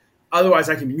notification. Otherwise,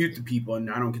 I can mute the people and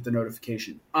I don't get the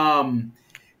notification. And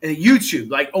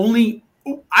YouTube,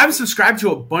 I'm subscribed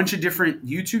to a bunch of different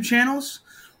YouTube channels,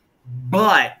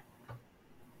 but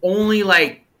only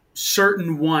like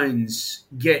certain ones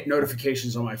get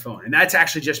notifications on my phone, and that's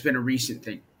actually just been a recent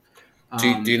thing. Do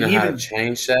you know how to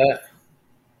change that?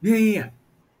 Yeah.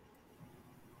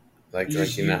 Like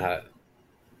you know how to.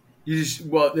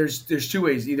 There's two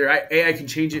ways. Either I can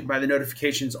change it by the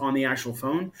notifications on the actual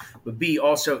phone, but B,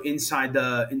 also inside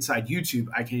YouTube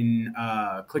I can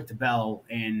click the bell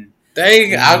and. There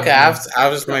you go. Okay,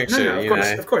 I'll just make sure.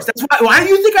 Of course. That's why do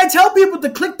you think I tell people to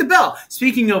click the bell?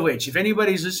 Speaking of which, if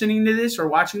anybody's listening to this or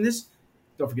watching this,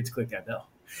 don't forget to click that bell.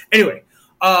 Anyway,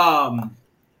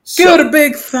 give it a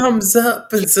big thumbs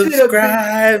up and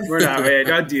subscribe. We're not ready.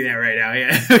 Don't do that right now.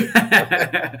 Yeah,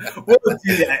 we'll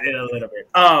do that in a little bit.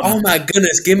 Oh my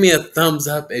goodness! Give me a thumbs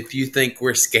up if you think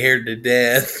we're scared to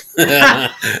death.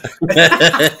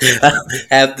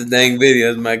 Half the dang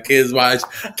videos my kids watch.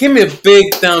 Give me a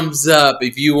big thumbs up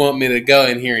if you want me to go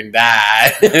in here and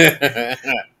die.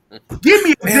 Give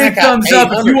me a big thumbs up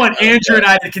if you want Andrew and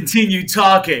I to continue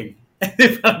talking.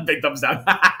 Big thumbs down.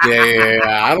 Yeah.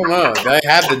 I don't know. They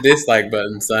have the dislike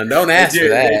button, son. Don't ask for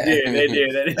that. They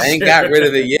do. They ain't got rid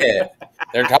of it yet.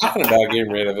 They're talking about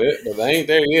getting rid of it, but they ain't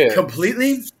there yet.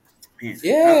 Completely? Man,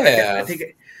 yeah. I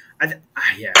think.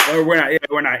 Yeah. Or we're not.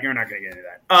 You're not going to get into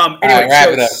that. Anyway, all right, wrap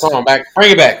it up. Come on, back.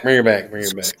 Bring it back.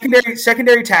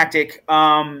 Secondary tactic.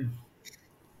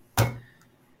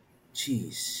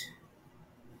 Jeez.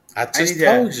 I just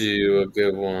told you a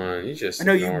good one. You just. I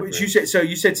know you said. So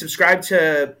you said subscribe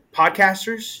to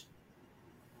podcasters.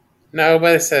 No,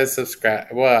 but it says subscribe.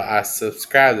 Well, I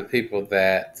subscribe to people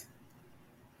that,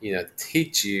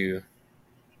 teach you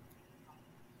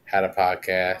how to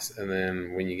podcast, and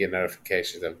then when you get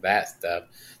notifications of that stuff,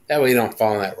 that way you don't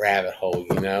fall in that rabbit hole,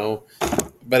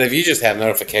 But if you just have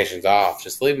notifications off,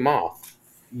 just leave them off.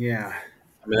 Yeah.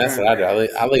 I mean, that's what I do.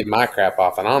 I leave my crap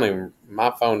off, and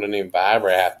my phone doesn't even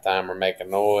vibrate half the time or make a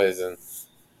noise, and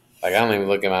I don't even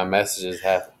look at my messages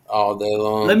all day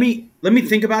long. Let me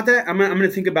think about that. I'm gonna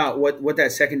think about what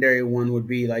that secondary one would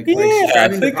be like. Yeah,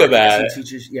 think about it.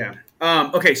 Teachers, yeah.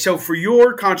 Okay, so for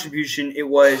your contribution, it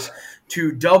was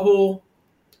to double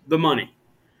the money.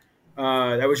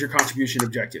 That was your contribution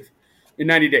objective in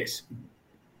 90 days.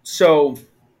 So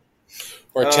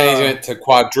we're changing it to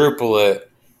quadruple it.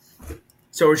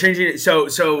 So we're changing it. So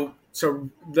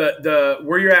the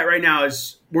where you're at right now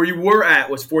is where you were at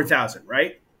was 4,000,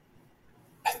 right?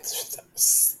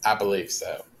 I believe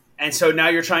so. And so now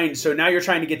you're trying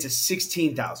to get to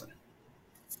 16,000.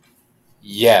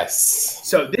 Yes.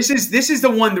 So this is the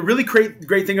one. The really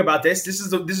great thing about this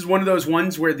is one of those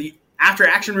ones where the after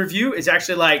action review is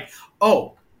actually like,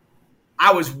 oh,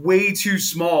 I was way too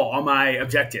small on my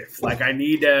objective. Like I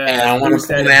need to. And I want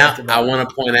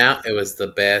to point out it was the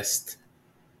best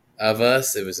of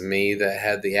us. It was me that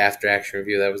had the after action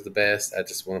review. That was the best. I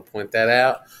just want to point that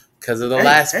out because of the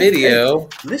last video.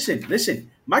 Listen.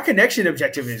 My connection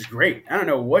objective is great. I don't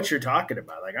know what you're talking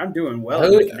about. Like I'm doing well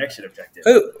on the connection objective.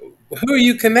 Who are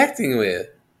you connecting with?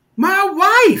 My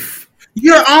wife.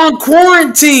 You're on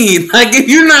quarantine. Like if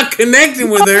you're not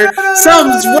connecting with her,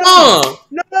 something's wrong.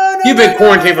 No. You've been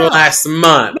quarantined for the last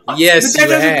month. Yes, you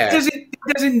have. That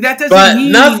doesn't but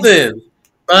mean nothing.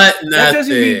 But nothing. That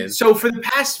doesn't mean, so for the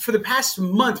past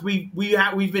month, we've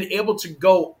been able to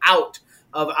go out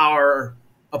of our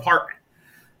apartment,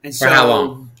 and so for how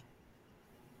long?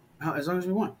 As long as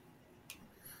we want.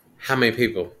 How many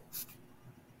people?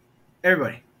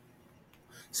 Everybody.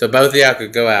 So both of y'all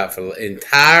could go out for the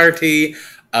entirety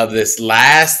of this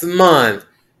last month.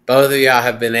 Both of y'all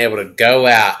have been able to go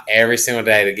out every single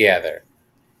day together.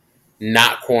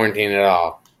 Not quarantine at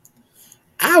all.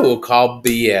 I will call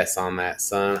BS on that,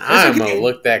 son. I'm going to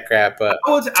look that crap up.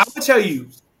 I will tell you.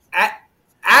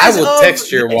 I will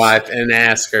text your wife and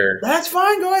ask her. That's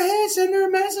fine. Go ahead. Send her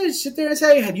a message. Sit there and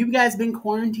say, have you guys been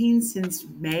quarantined since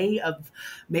May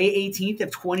 18th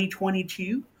of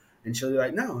 2022? And she'll be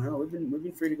like, no, we've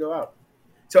been free to go out.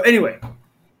 So anyway,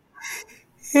 let's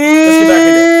get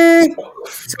back into it.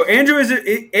 So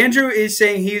Andrew is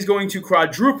saying he's going to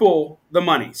quadruple the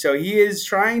money. So he is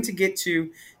trying to get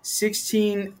to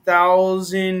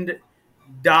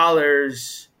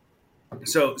 $16,000.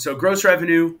 So gross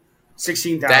revenue,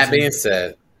 $16,000. That being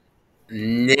said,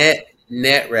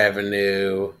 net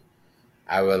revenue,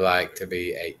 I would like to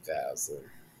be $8,000.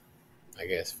 I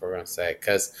guess if we're gonna say,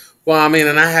 because I mean,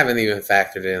 and I haven't even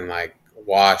factored in like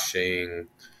washing,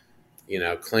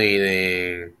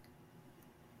 cleaning,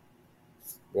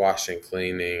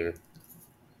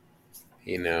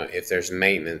 if there's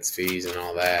maintenance fees and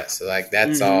all that. So like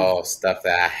that's all stuff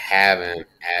that I haven't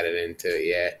added into it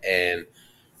yet, and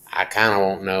I kind of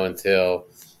won't know until,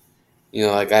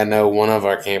 like I know one of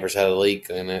our campers had a leak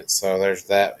in it, so there's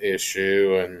that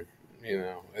issue, and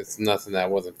it's nothing that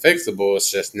wasn't fixable.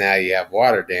 It's just now you have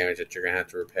water damage that you're gonna have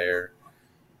to repair,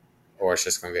 or it's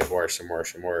just gonna get worse and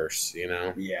worse and worse.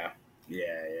 Yeah.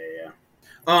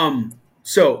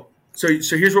 So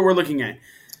here's what we're looking at.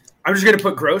 I'm just gonna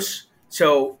put gross.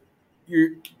 So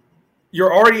you're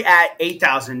already at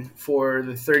 8,000 for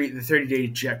the 30 day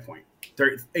checkpoint.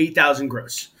 8,000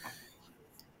 gross.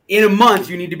 In a month,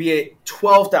 you need to be at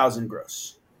 12,000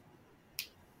 gross.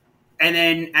 And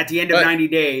then at the end of 90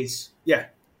 days, Yeah.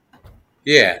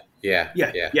 And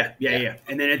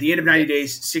then at the end of 90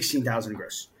 days, 16,000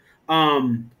 gross.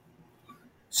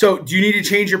 So do you need to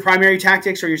change your primary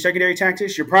tactics or your secondary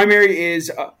tactics? Your primary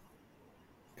is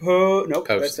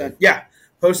that's done. Yeah,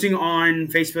 posting on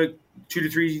Facebook 2 to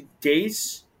 3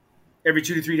 days, every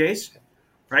 2 to 3 days,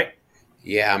 right?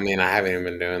 Yeah, I mean, I haven't even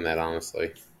been doing that,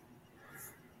 honestly.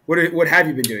 What have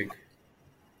you been doing?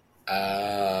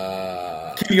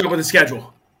 Keeping up with the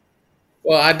schedule.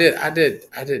 Well, I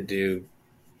did do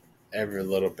every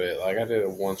little bit. Like I did it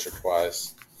once or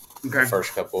twice. Okay. The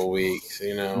first couple of weeks,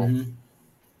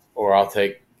 Or I'll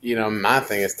take, my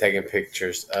thing is taking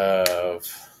pictures of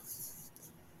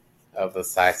the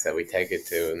sites that we take it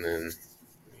to, and then,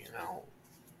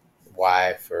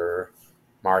 wife or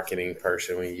marketing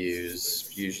person we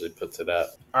use usually puts it up.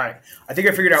 All right. I think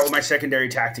I figured out what my secondary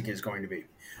tactic is going to be.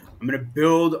 I'm going to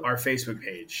build our Facebook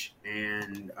page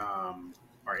and our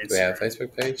Instagram. Do we have a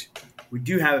Facebook page? We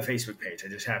do have a Facebook page. I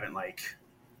just haven't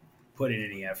put in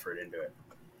any effort into it.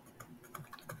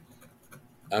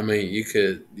 I mean, you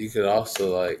could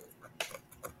also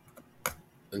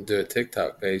do a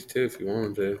TikTok page too if you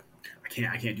wanted to. I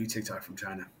can't do TikTok from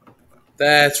China.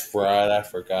 That's right. I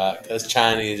forgot. Because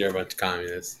Chinese are a bunch of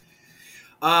communists.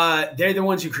 They're the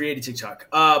ones who created TikTok.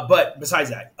 But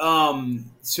besides that,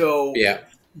 yeah.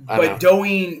 But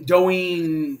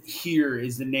Douyin here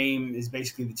is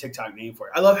basically the TikTok name for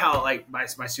it. I love how my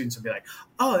students will be like,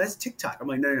 oh, that's TikTok. I'm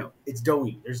like, no, it's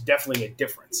Douyin. There's definitely a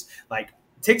difference. Like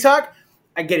TikTok,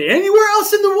 I get it anywhere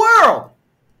else in the world.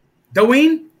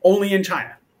 Douyin, only in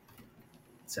China.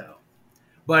 So,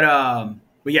 but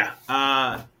yeah,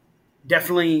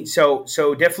 definitely. So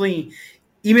definitely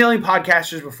emailing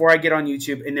podcasters before I get on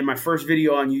YouTube, and then my first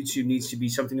video on YouTube needs to be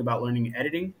something about learning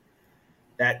editing.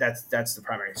 That's the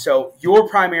primary. So your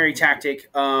primary tactic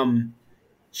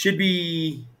should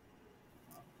be,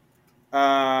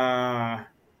 or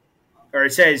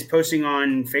it says posting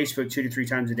on Facebook 2 to 3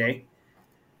 times a day,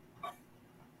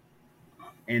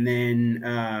 and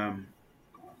then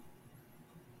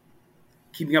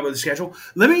keeping up with the schedule.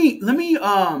 Let me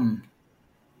offer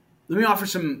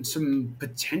some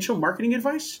potential marketing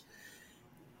advice.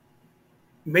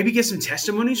 Maybe get some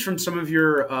testimonies from some of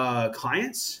your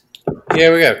clients.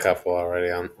 Yeah, we got a couple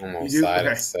already on the site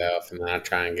Okay. itself, and then I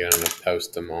try and get them to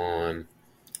post them on.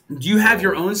 Do you have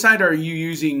your own site, or are you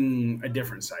using a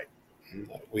different site?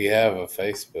 We have a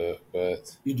Facebook,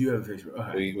 but You do have a Facebook.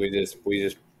 Okay. we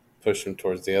just push them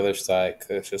towards the other site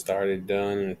because it's just already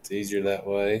done and it's easier that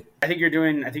way. I think you're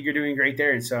doing great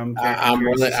there, and so I'm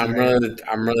really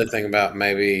thinking about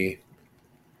maybe.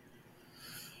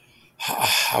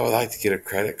 I would like to get a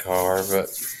credit card,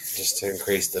 but just to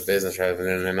increase the business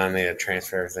revenue, and then I need to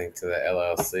transfer everything to the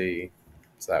LLC,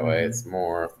 so that way it's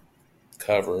more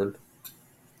covered.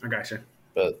 I gotcha.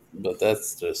 But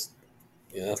that's just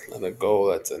Yeah, that's not a goal.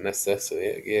 That's a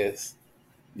necessity, I guess.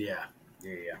 Yeah.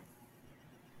 All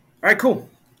right, cool.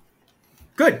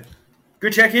 Good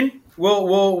check-in.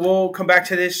 We'll come back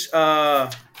to this.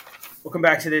 We'll come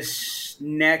back to this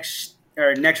next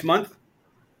month,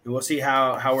 and we'll see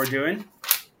how we're doing.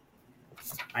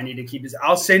 I need to keep this.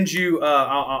 I'll send you.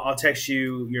 I'll text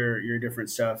you your different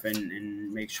stuff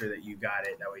and make sure that you got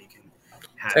it. That way you can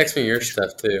have Text it. me your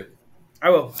stuff too. I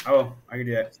will. I can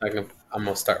do that. I'm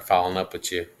gonna start following up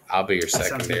with you. I'll be your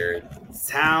secondary.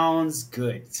 Sounds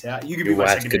good. You could be Your my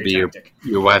wife secondary could be tactic.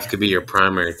 your wife could be your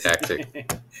primary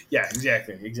tactic. Yeah,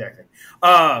 exactly.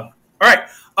 All right.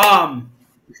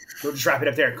 We'll just wrap it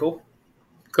up there. Cool.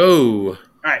 Cool.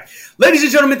 All right, ladies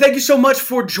and gentlemen, thank you so much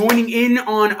for joining in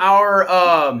on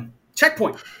our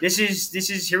checkpoint. This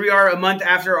is here we are a month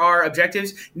after our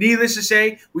objectives. Needless to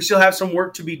say, we still have some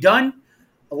work to be done.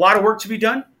 A lot of work to be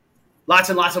done. Lots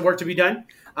and lots of work to be done.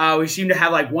 We seem to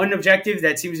have like one objective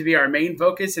that seems to be our main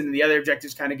focus, and the other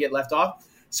objectives kind of get left off.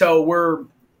 So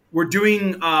we're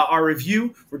doing our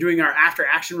review. We're doing our after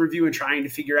action review and trying to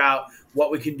figure out what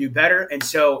we can do better. And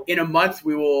so in a month,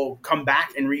 we will come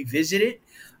back and revisit it.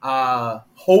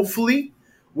 Hopefully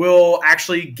we'll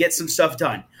actually get some stuff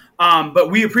done.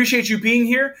 But we appreciate you being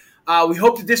here. We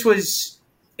hope that this was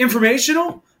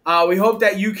informational. We hope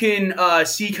that you can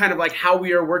see kind of like how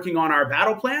we are working on our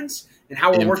battle plans and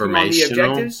how we're working on the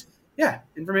objectives. Yeah,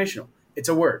 informational. It's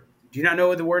a word. Do you not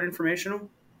know the word informational?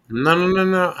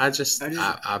 No. I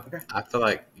feel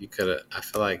like you could have. I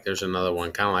feel like there's another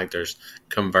one, kind of like there's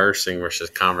conversing versus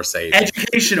conversation.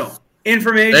 Educational.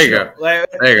 Informational. There you go.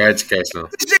 There you go. Educational.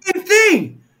 It's the same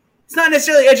thing. It's not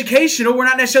necessarily educational. We're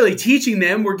not necessarily teaching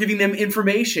them. We're giving them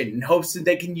information in hopes that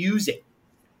they can use it.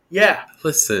 Yeah.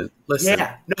 Listen.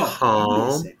 Yeah. No.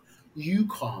 Calm. Listen. You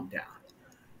calm down.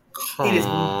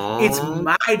 Calm. It's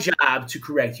my job to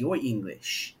correct your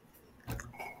English.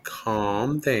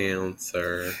 Calm down,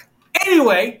 sir.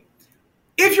 Anyway,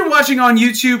 if you're watching on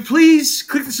YouTube, please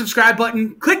click the subscribe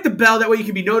button. Click the bell. That way you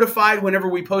can be notified whenever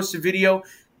we post a video.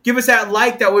 Give us that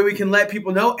like. That way we can let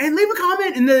people know. And leave a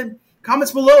comment in the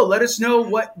comments below. Let us know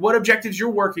what objectives you're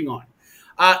working on.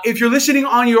 If you're listening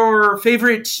on your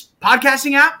favorite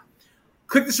podcasting app,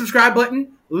 click the subscribe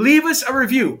button. Leave us a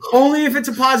review. Only if it's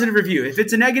a positive review. If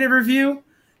it's a negative review,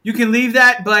 you can leave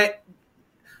that, but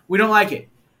we don't like it.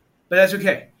 But that's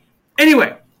okay.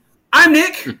 Anyway, I'm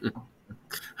Nick.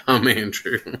 I'm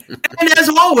Andrew. And as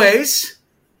always,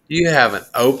 you have an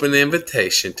open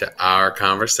invitation to our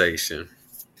conversation.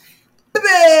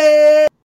 Bye-bye.